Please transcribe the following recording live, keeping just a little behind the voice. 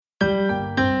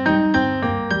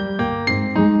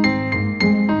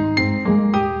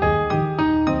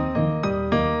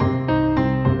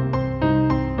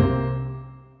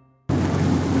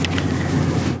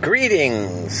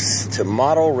Greetings to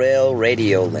Model Rail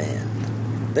Radio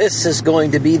Land. This is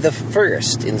going to be the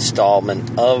first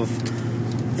installment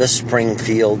of the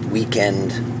Springfield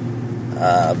Weekend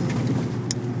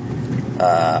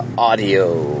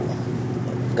audio.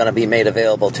 Going to be made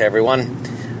available to everyone.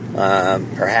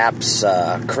 Perhaps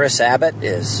Chris Abbott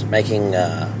is making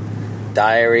a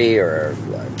diary or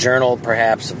a journal,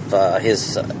 perhaps, of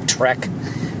his trek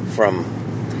from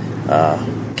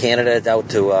Canada out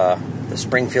to the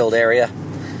Springfield area.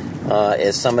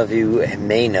 As some of you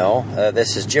may know,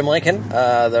 this is Jim Lincoln,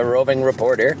 the roving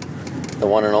reporter, the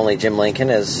one and only Jim Lincoln,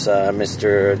 as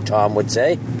Mr. Tom would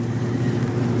say.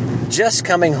 Just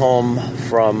coming home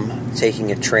from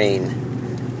taking a train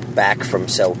back from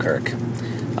Selkirk.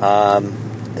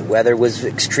 The weather was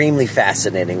extremely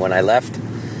fascinating when I left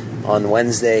on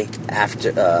Wednesday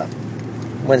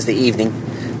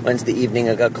evening. Wednesday evening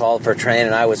I got called for a train,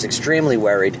 and I was extremely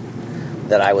worried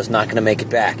that I was not going to make it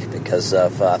back because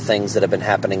of things that have been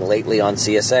happening lately on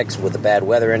CSX with the bad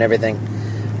weather and everything.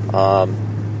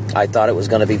 I thought it was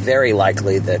going to be very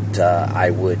likely that I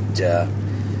would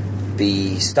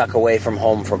be stuck away from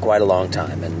home for quite a long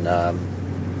time. And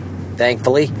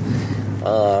thankfully,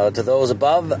 to those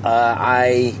above,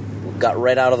 I got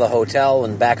right out of the hotel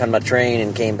and back on my train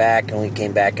and came back, and we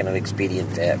came back in an expedient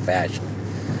fashion.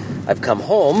 I've come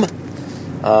home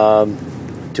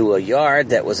to a yard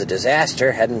that was a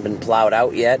disaster, hadn't been plowed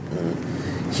out yet,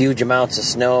 and huge amounts of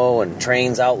snow and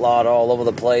trains outlawed all over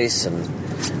the place, and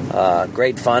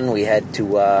great fun. We had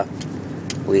to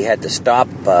stop.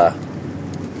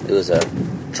 It was a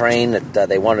train that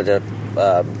they wanted to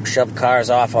shove cars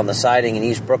off on the siding in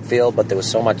East Brookfield, but there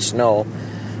was so much snow.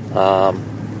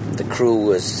 The crew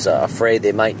was afraid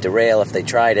they might derail if they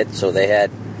tried it, so they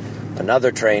had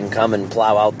another train come and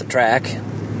plow out the track.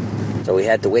 So we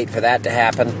had to wait for that to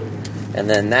happen, and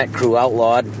then that crew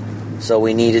outlawed, so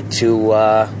we needed to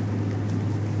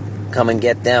come and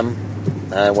get them.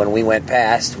 When we went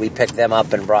past, we picked them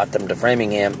up and brought them to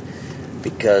Framingham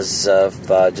because of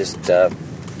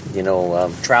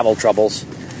travel troubles.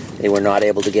 They were not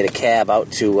able to get a cab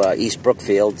out to East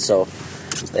Brookfield, so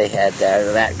they had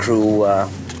that crew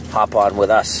hop on with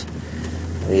us.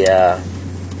 We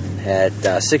had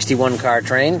a 61-car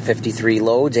train, 53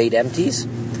 loads, 8 empties,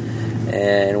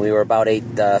 and we were about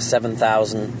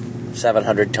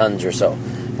 7,700 tons or so.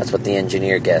 That's what the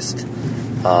engineer guessed.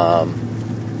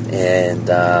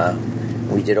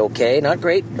 We did okay, not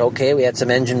great, okay. We had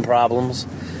some engine problems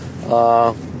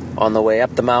on the way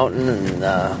up the mountain, and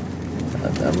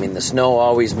the snow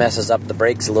always messes up the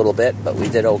brakes a little bit, but we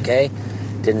did okay.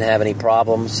 Didn't have any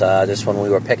problems. Just when we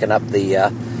were picking up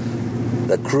the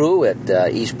crew at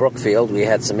East Brookfield, we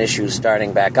had some issues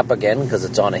starting back up again because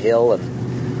it's on a hill, and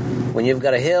when you've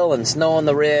got a hill and snow on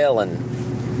the rail and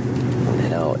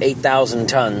 8,000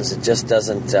 tons, it just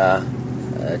doesn't.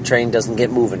 Train doesn't get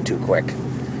moving too quick.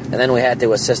 And then we had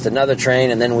to assist another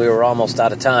train, and then we were almost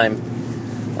out of time.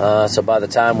 So by the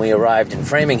time we arrived in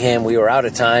Framingham, we were out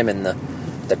of time, and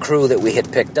the crew that we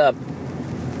had picked up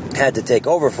had to take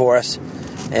over for us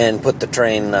and put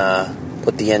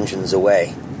the engines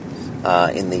away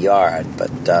in the yard.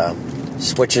 But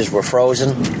switches were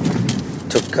frozen.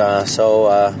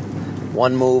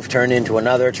 One move turned into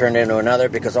another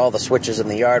because all the switches in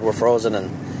the yard were frozen, and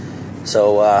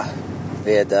so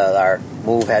we had our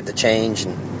move had to change,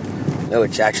 and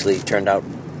which actually turned out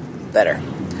better.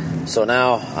 So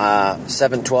now,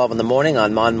 7:12 in the morning,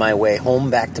 I'm on my way home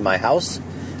back to my house.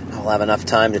 I'll have enough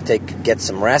time to get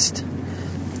some rest,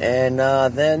 and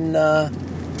then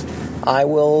I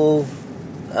will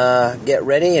get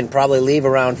ready and probably leave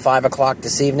around 5 o'clock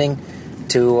this evening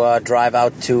to drive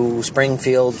out to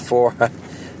Springfield for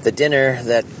the dinner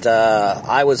that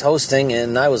I was hosting,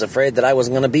 and I was afraid that I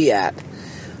wasn't going to be at.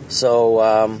 So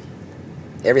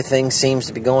everything seems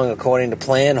to be going according to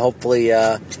plan. Hopefully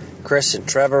Chris and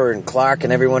Trevor and Clark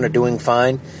and everyone are doing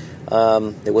fine.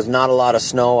 There was not a lot of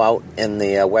snow out in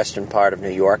the western part of New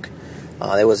York.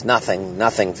 There was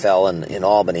nothing fell in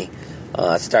Albany.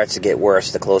 It starts to get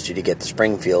worse the closer you get to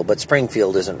Springfield, but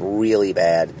Springfield isn't really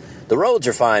bad. The roads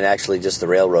are fine, actually, just the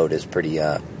railroad is pretty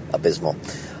abysmal.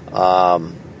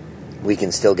 We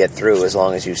can still get through as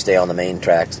long as you stay on the main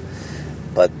tracks.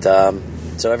 But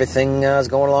so everything is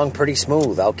going along pretty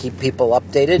smooth. I'll keep people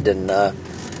updated and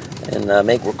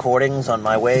make recordings on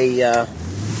my way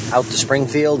out to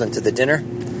Springfield and to the dinner.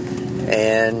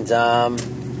 And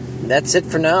that's it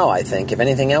for now, I think. If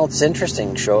anything else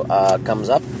interesting comes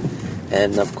up,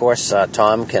 and of course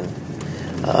Tom can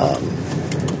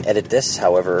edit this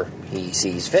however he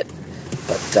sees fit.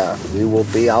 But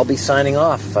I'll be signing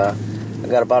off. I've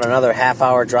got about another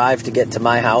half-hour drive to get to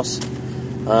my house.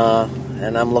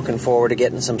 and I'm looking forward to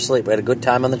getting some sleep. We had a good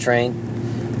time on the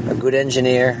train, a good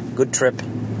engineer, good trip,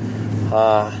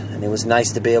 and it was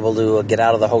nice to be able to get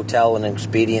out of the hotel in an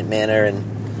expedient manner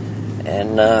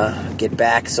and get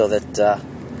back so that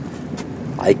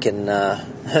I can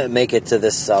make it to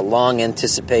this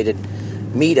long-anticipated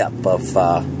meetup of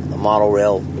the Model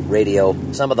Rail Radio,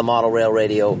 some of the Model Rail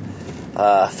Radio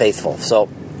faithful. So,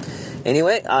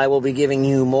 anyway, I will be giving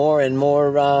you more and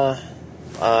more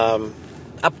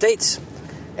updates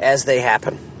as they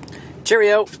happen.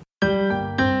 Cheerio!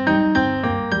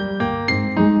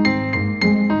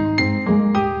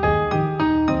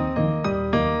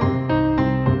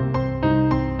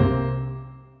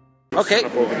 Okay.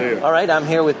 All right, I'm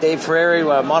here with Dave Ferrari,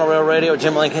 Model Rail Radio,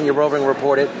 Jim Lincoln, your roving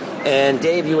reporter. And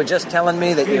Dave, you were just telling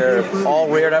me that you're all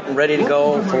reared up and ready to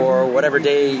go for whatever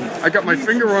day. I got my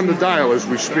finger on the dial as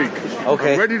we speak.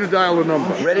 Okay. I'm ready to dial a number.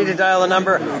 Ready to dial a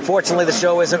number. Fortunately, the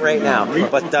show isn't right now.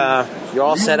 But you're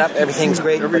all set up. Everything's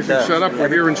great. Everything's set up. We're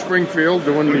here in Springfield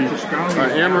doing the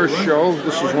Amherst show.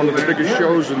 This is one of the biggest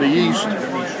shows in the East.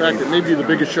 In fact, it may be the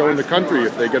biggest show in the country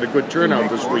if they get a good turnout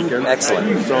this weekend.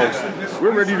 Excellent. So we're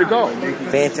ready to go.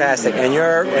 Fantastic. And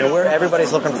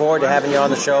everybody's looking forward to having you on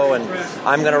the show, and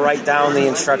I'm going to write down the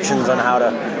instructions on how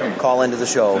to call into the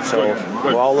show. So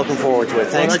we're all looking forward to it.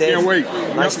 Thanks, Dave. I can't wait.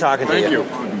 Nice talking to you.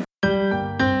 Thank you.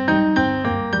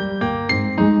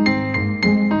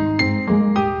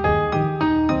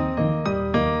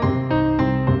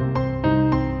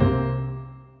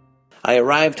 I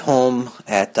arrived home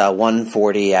at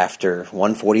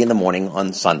 1:40 in the morning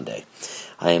on Sunday.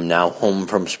 I am now home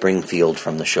from Springfield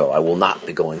from the show. I will not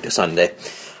be going to Sunday.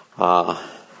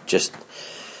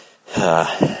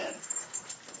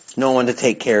 No one to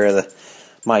take care of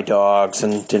my dogs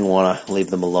and didn't want to leave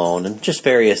them alone and just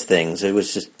various things. It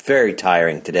was just very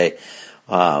tiring today.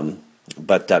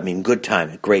 But, I mean, good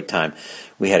time, a great time.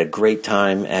 We had a great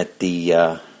time at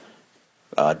the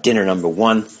dinner number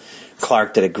 1.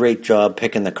 Clark did a great job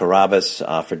picking the Carrabba's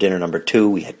for dinner number 2.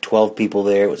 We had 12 people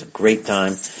there. It was a great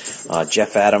time.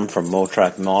 Jeff Adam from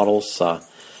Motrack Models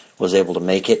was able to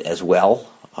make it as well.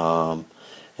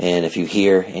 And if you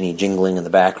hear any jingling in the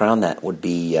background, that would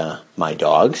be my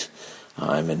dogs.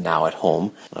 I'm now at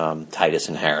home, Titus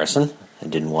and Harrison. I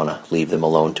didn't want to leave them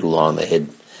alone too long. They had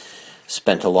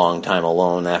spent a long time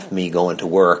alone after me going to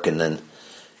work, and then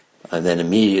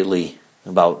immediately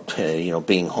about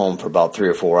being home for about 3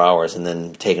 or 4 hours, and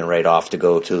then taking right off to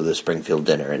go to the Springfield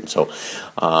dinner. And so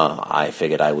I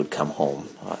figured I would come home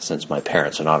since my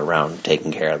parents are not around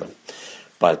taking care of them.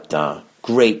 But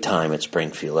great time at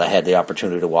Springfield. I had the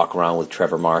opportunity to walk around with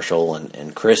Trevor Marshall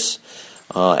and Chris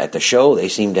at the show. They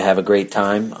seemed to have a great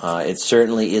time. It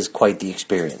certainly is quite the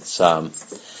experience. I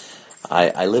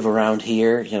live around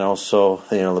here, so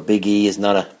the Big E is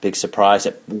not a big surprise.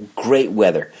 Great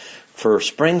weather. For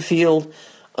Springfield,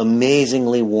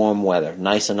 amazingly warm weather.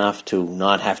 Nice enough to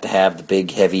not have to have the big,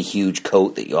 heavy, huge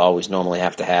coat that you always normally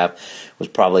have to have. It was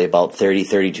probably about 30,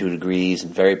 32 degrees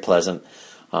and very pleasant.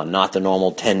 Not the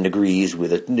normal 10 degrees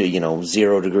with a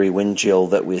 0-degree wind chill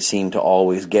that we seem to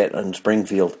always get in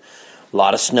Springfield. A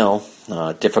lot of snow.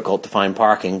 Difficult to find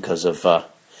parking because of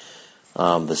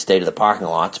the state of the parking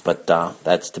lots, but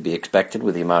that's to be expected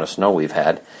with the amount of snow we've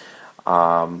had.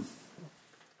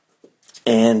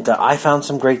 And I found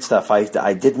some great stuff.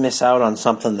 I did miss out on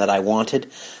something that I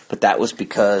wanted, but that was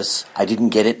because I didn't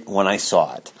get it when I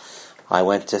saw it.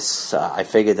 I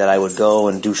figured that I would go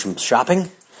and do some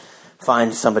shopping,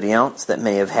 find somebody else that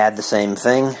may have had the same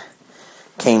thing.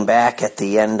 Came back at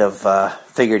the end of,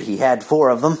 figured he had 4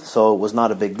 of them, so it was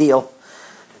not a big deal.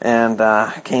 And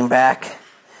came back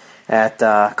at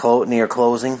near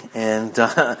closing, and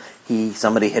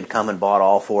somebody had come and bought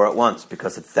all 4 at once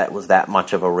because that was that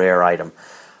much of a rare item.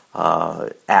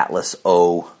 Atlas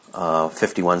O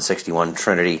 5161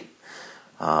 Trinity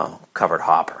covered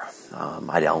hopper.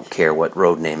 I don't care what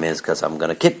road name is because I'm going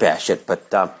to kit bash it,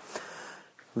 but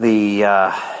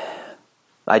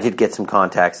I did get some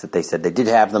contacts that they said they did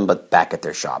have them, but back at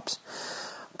their shops.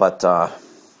 But I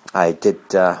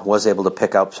was able to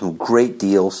pick up some great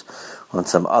deals on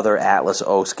some other Atlas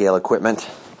O scale equipment.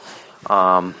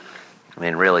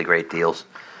 Really great deals.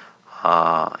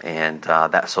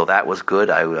 That was good.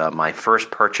 My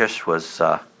first purchase was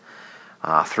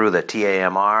through the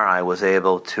TAMR. I was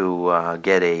able to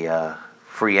get a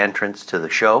free entrance to the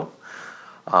show,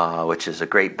 which is a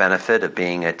great benefit of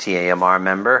being a TAMR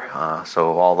member.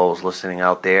 So all those listening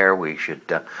out there, we should,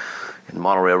 in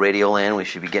Model Rail Radio Land, we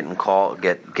should be getting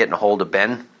a hold of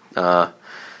Ben.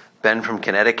 Ben from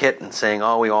Connecticut, and saying,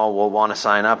 we all will want to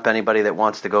sign up. Anybody that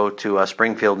wants to go to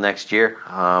Springfield next year.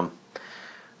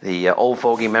 The Old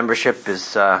Fogey membership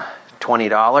is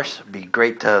 $20. It'd be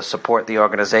great to support the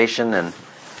organization, and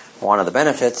one of the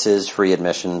benefits is free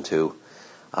admission to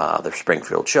the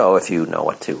Springfield show if you know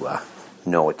what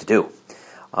to do.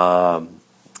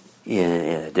 In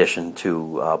addition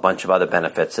to a bunch of other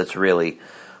benefits, it's really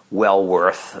well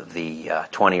worth the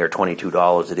 $20 or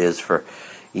 $22 it is for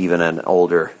even an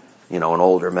older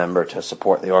member to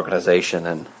support the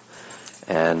organization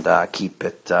and keep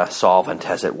it solvent,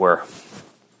 as it were.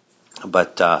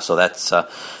 But so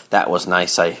that was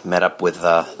nice. I met up with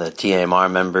the TAMR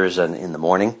members in the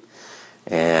morning,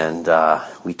 and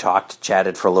we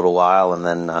chatted for a little while, and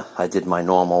then I did my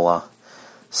normal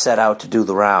set out to do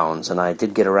the rounds, and I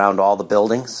did get around all the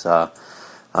buildings.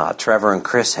 Trevor and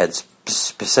Chris had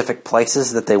specific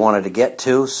places that they wanted to get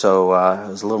to, so it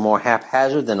was a little more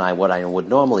haphazard than what I would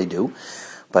normally do.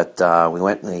 But we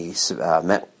went and we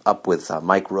met up with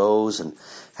Mike Rose and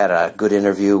had a good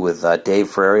interview with Dave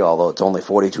Frary, although it's only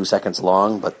 42 seconds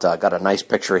long, but got a nice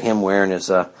picture of him wearing his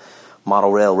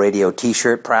Model Rail Radio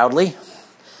T-shirt proudly.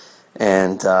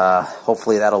 And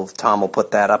hopefully Tom will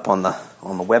put that up on the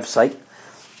website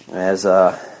as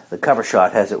the cover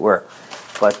shot, as it were.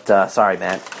 But sorry,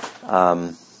 Matt.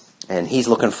 And he's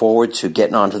looking forward to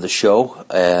getting onto the show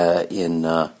in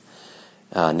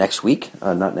next week.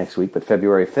 Not next week, but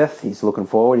February 5th. He's looking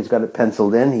forward. He's got it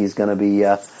penciled in. He's going to be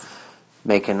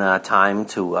making time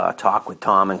to talk with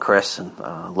Tom and Chris, and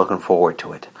looking forward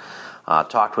to it.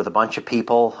 Talked with a bunch of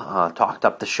people, talked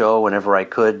up the show whenever I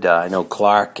could. I know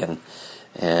Clark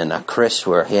and Chris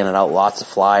were handing out lots of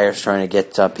flyers trying to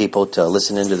get people to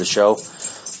listen into the show.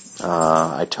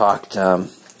 I talked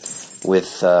with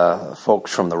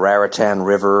folks from the Raritan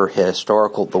River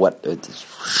Historical, it's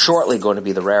shortly going to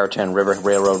be the Raritan River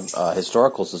Railroad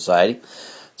Historical Society.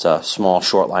 It's a small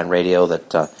short line railroad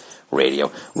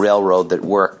that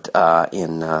worked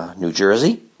in New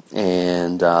Jersey,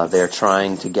 and they're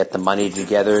trying to get the money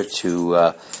together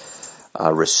to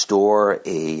restore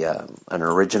an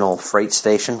original freight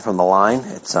station from the line.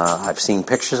 It's I've seen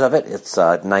pictures of it. It's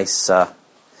nice,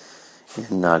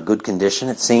 in good condition,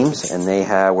 it seems, and they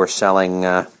were selling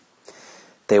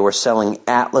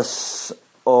Atlas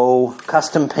O,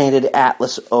 custom painted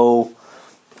Atlas O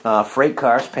freight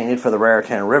cars painted for the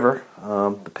Raritan River.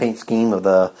 The paint scheme of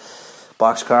the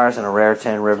boxcars and a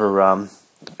Raritan River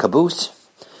caboose,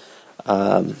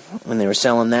 and they were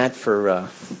selling that for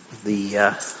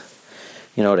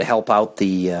to help out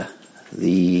the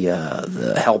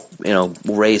help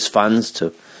raise funds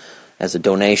as a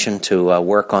donation to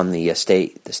work on the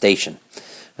station.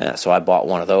 So I bought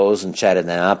one of those and chatted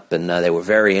them up, and they were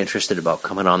very interested about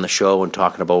coming on the show and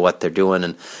talking about what they're doing.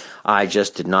 And I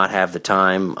just did not have the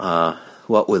time,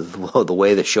 with the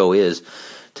way the show is,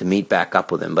 to meet back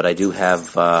up with them. But I do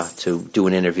have to do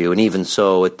an interview, and even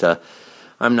so,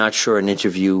 I'm not sure an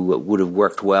interview would have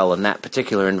worked well in that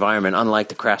particular environment. Unlike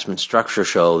the Craftsman Structure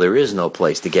Show, there is no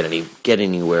place to get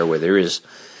anywhere where it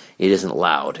isn't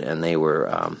loud, and they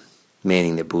were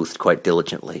manning their booth quite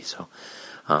diligently. So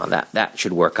that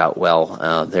should work out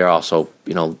well. They're also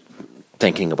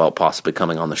thinking about possibly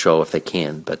coming on the show if they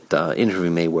can, but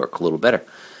interview may work a little better.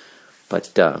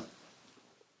 But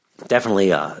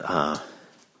definitely,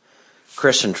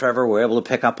 Chris and Trevor were able to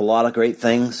pick up a lot of great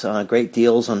things, great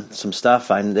deals on some stuff.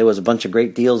 There was a bunch of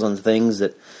great deals on things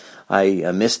that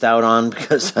I missed out on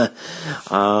because,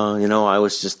 I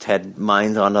was just had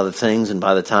mind on other things, and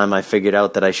by the time I figured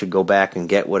out that I should go back and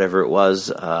get whatever it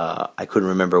was, I couldn't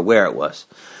remember where it was.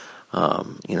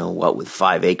 What with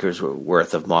 5 acres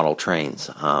worth of model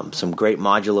trains, some great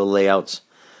modular layouts,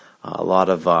 a lot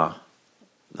of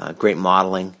great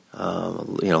modeling.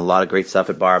 A lot of great stuff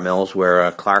at Bar Mills where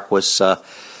Clark was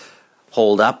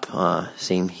holed up.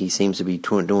 He seems to be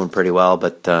doing pretty well,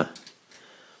 but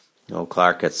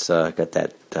Clark has got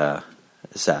that.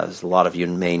 As a lot of you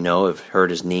may know, have hurt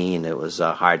his knee, and it was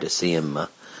hard to see him,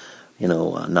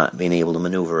 not being able to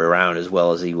maneuver around as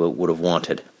well as he would have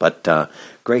wanted. But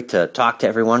great to talk to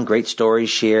everyone. Great stories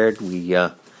shared. We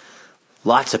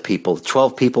lots of people,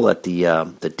 12 people at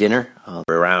the dinner,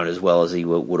 around as well as he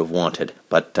would have wanted.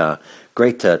 But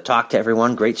great to talk to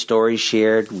everyone. Great stories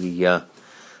shared. We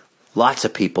lots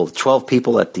of people, 12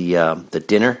 people at the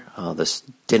dinner. This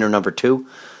dinner number 2.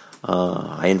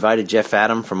 I invited Jeff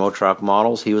Adam from Otrock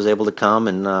Models. He was able to come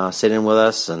and sit in with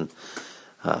us, and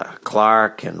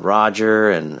Clark and Roger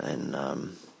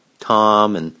and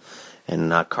Tom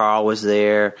and Carl was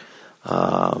there,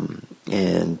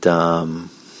 and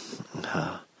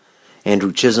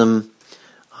Andrew Chisholm.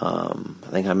 I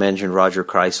think I mentioned Roger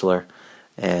Chrysler,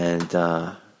 and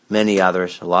many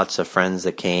others, lots of friends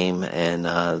that came, and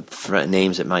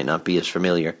names that might not be as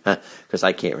familiar, because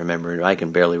I can't remember. I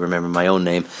can barely remember my own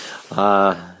name,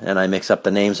 and I mix up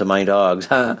the names of my dogs.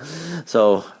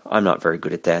 So I'm not very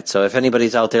good at that. So if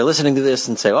anybody's out there listening to this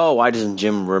and say, "Oh, why doesn't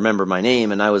Jim remember my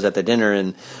name?" and I was at the dinner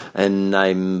and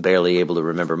I'm barely able to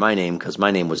remember my name because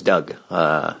my name was Doug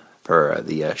for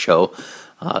the show,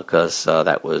 because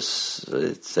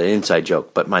it's an inside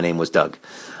joke, but my name was Doug.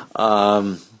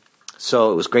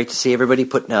 So it was great to see everybody.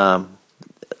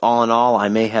 All in all, I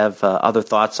may have other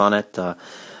thoughts on it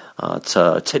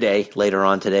later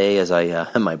on today, as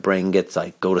my brain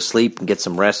I go to sleep and get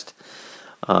some rest.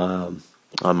 On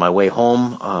my way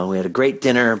home, we had a great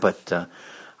dinner, but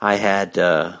I had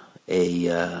a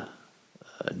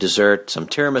dessert, some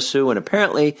tiramisu, and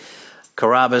apparently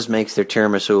Carrabba's makes their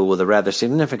tiramisu with a rather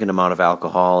significant amount of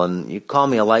alcohol, and you call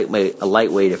me a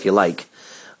lightweight if you like,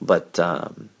 but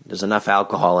there's enough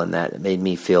alcohol in that. It made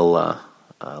me feel a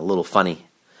little funny.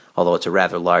 Although it's a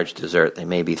rather large dessert, they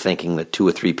may be thinking that 2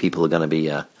 or 3 people are going to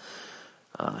be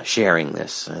sharing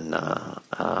this. And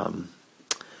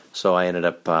so I ended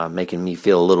up making me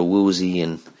feel a little woozy,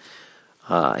 and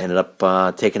ended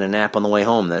up taking a nap on the way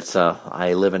home.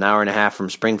 I live an hour and a half from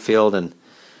Springfield, and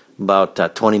about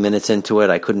 20 minutes into it,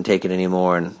 I couldn't take it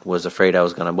anymore and was afraid I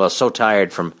was going to, so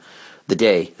tired from the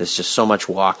day. There's just so much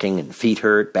walking, and feet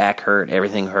hurt, back hurt,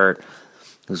 everything hurt.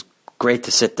 It was great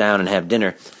to sit down and have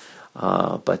dinner,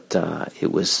 but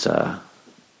it was one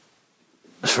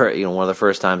of the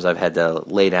first times I've had to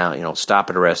lay down, stop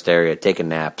at a rest area, take a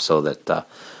nap, so that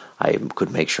I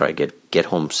could make sure I get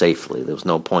home safely. There was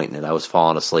no point in it. I was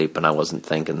falling asleep, and I wasn't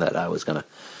thinking that I was going to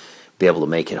be able to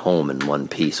make it home in one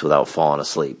piece without falling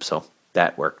asleep. So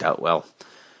that worked out well.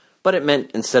 But it meant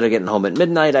instead of getting home at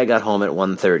midnight, I got home at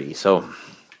 1:30.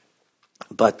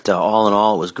 But all in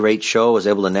all, it was a great show. I was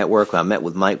able to network. I met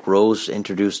with Mike Rose,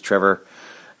 introduced Trevor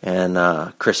and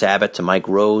Chris Abbott to Mike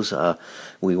Rose.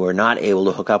 We were not able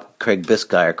to hook up with Craig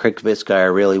Biscayr. Craig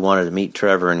Biscayr really wanted to meet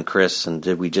Trevor and Chris, and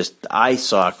I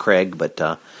saw Craig, but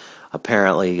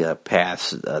apparently their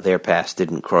paths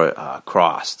didn't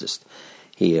cross.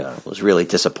 He was really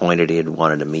disappointed. He had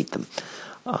wanted to meet them.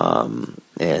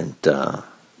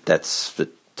 That's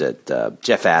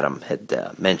Jeff Adam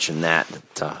had mentioned that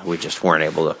we just weren't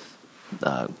able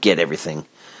to get everything.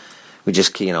 We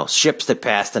just, ships that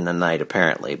passed in the night,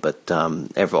 apparently. But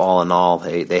all in all,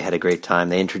 they had a great time.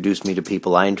 They introduced me to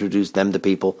people. I introduced them to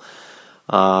people.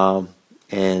 It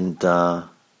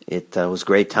was a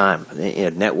great time.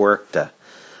 It networked.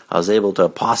 I was able to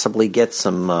possibly get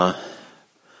some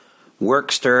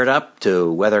work stirred up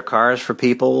to weather cars for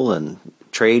people and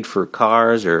trade for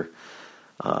cars or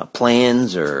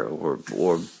plans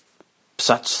or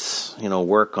such,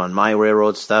 work on my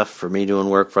railroad stuff for me doing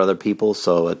work for other people.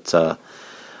 So it's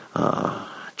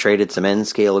traded some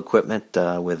N-scale equipment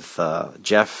with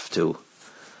Jeff to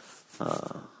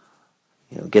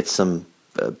get some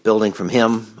building from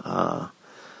him.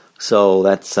 So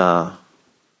that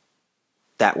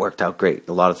worked out great.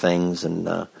 A lot of things,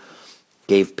 and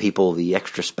gave people the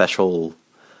extra special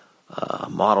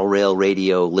model rail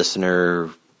radio listener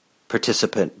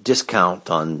participant discount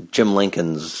on Jim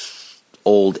Lincoln's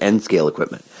old N-scale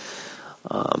equipment.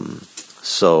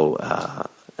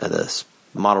 This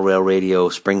model rail radio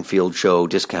Springfield show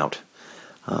discount.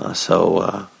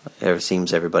 It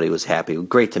seems everybody was happy.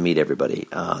 Great to meet everybody.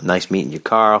 Nice meeting you,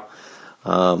 Carl.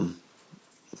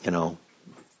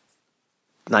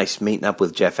 Nice meeting up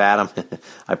with Jeff Adam.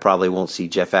 I probably won't see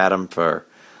Jeff Adam for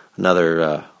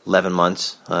another 11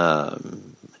 months,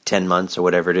 10 months or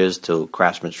whatever it is till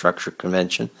Craftsman Structure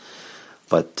Convention.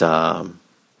 But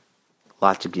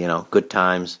lots of good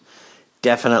times.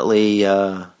 Definitely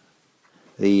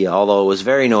although it was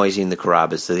very noisy in the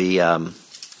Carrabba's,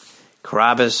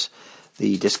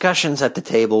 the discussions at the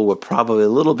table were probably a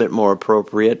little bit more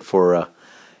appropriate for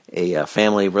a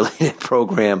family related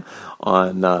program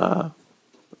on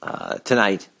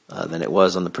tonight than it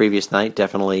was on the previous night.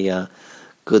 Definitely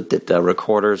good that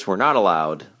recorders were not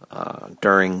allowed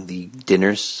during the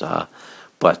dinners,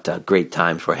 but great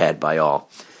times were had by all.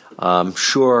 I'm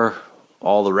sure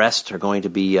all the rest are going to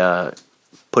be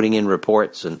putting in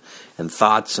reports and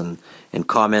thoughts and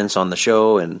comments on the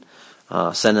show and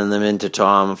sending them in to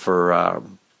Tom for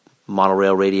model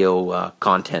rail radio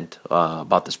content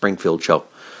about the Springfield show.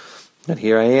 And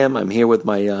here I am. I'm here with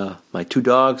my 2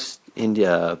 dogs,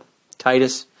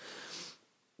 Titus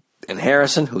and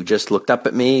Harrison, who just looked up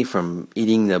at me from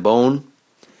eating the bone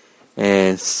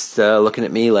and looking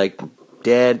at me like,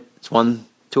 "Dad, it's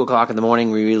 2 o'clock in the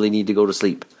morning. We really need to go to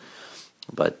sleep.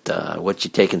 But what you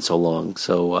taking so long?"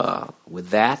 So with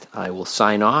that, I will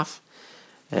sign off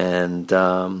and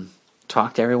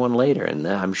talk to everyone later. And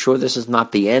I'm sure this is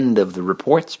not the end of the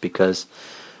reports, because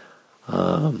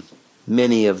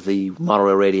many of the Model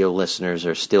Rail Radio listeners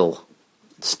are still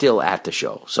at the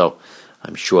show. So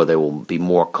I'm sure there will be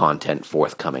more content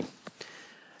forthcoming.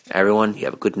 Everyone, you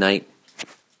have a good night,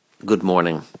 good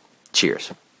morning.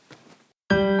 Cheers.